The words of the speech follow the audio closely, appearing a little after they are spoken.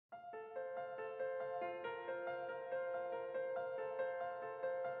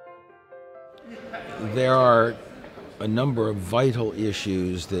There are a number of vital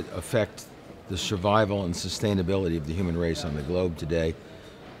issues that affect the survival and sustainability of the human race on the globe today.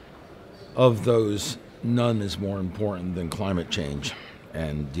 Of those, none is more important than climate change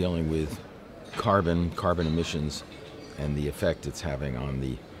and dealing with carbon emissions, and the effect it's having on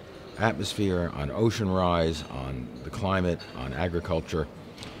the atmosphere, on ocean rise, on the climate, on agriculture.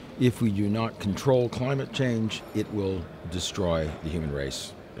 If we do not control climate change, it will destroy the human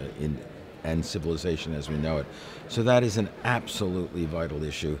race and civilization as we know it. So that is an absolutely vital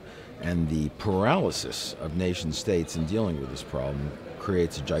issue, and the paralysis of nation states in dealing with this problem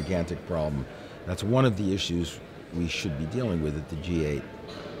creates a gigantic problem. That's one of the issues we should be dealing with at the G8.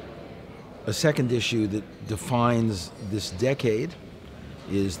 A second issue that defines this decade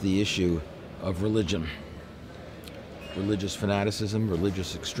is the issue of religion. Religious fanaticism,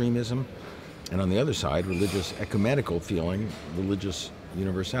 religious extremism, and on the other side, religious ecumenical feeling, religious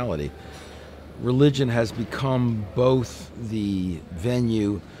universality. Religion has become both the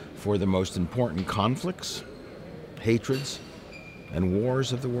venue for the most important conflicts, hatreds, and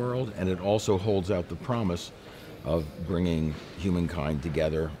wars of the world, and it also holds out the promise of bringing humankind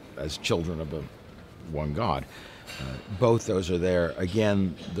together as children of one God. Both those are there.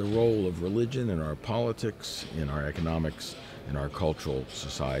 Again, the role of religion in our politics, in our economics, in our cultural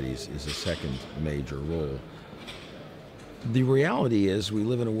societies is a second major role. The reality is we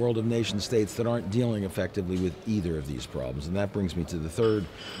live in a world of nation states that aren't dealing effectively with either of these problems, and that brings me to the third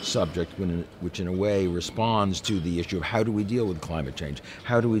subject, which in a way responds to the issue of how do we deal with climate change?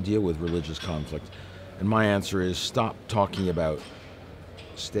 How do we deal with religious conflict? And my answer is stop talking about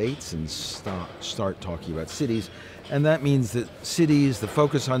states and start talking about cities. And that means that cities, the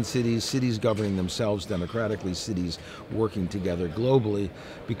focus on cities, cities governing themselves democratically, cities working together globally,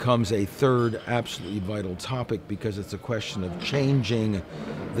 becomes a third absolutely vital topic, because it's a question of changing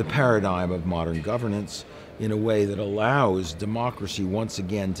the paradigm of modern governance in a way that allows democracy once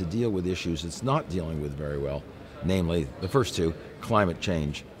again to deal with issues it's not dealing with very well, namely the first two, climate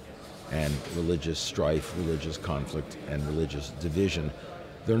change and religious strife, religious conflict, and religious division.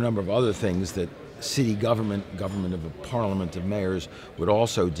 There are a number of other things that city government of a parliament of mayors would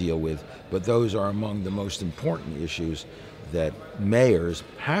also deal with, but those are among the most important issues that mayors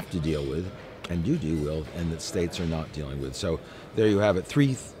have to deal with and do deal with, and that states are not dealing with. So there you have it,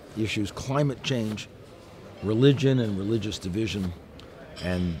 three issues: climate change, religion and religious division,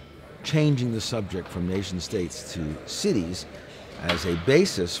 and changing the subject from nation states to cities as a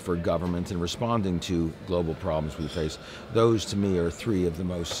basis for government and responding to global problems we face. Those, to me, are three of the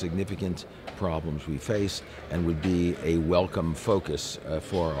most significant problems we face and would be a welcome focus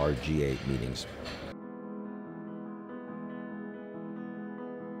for our G8 meetings.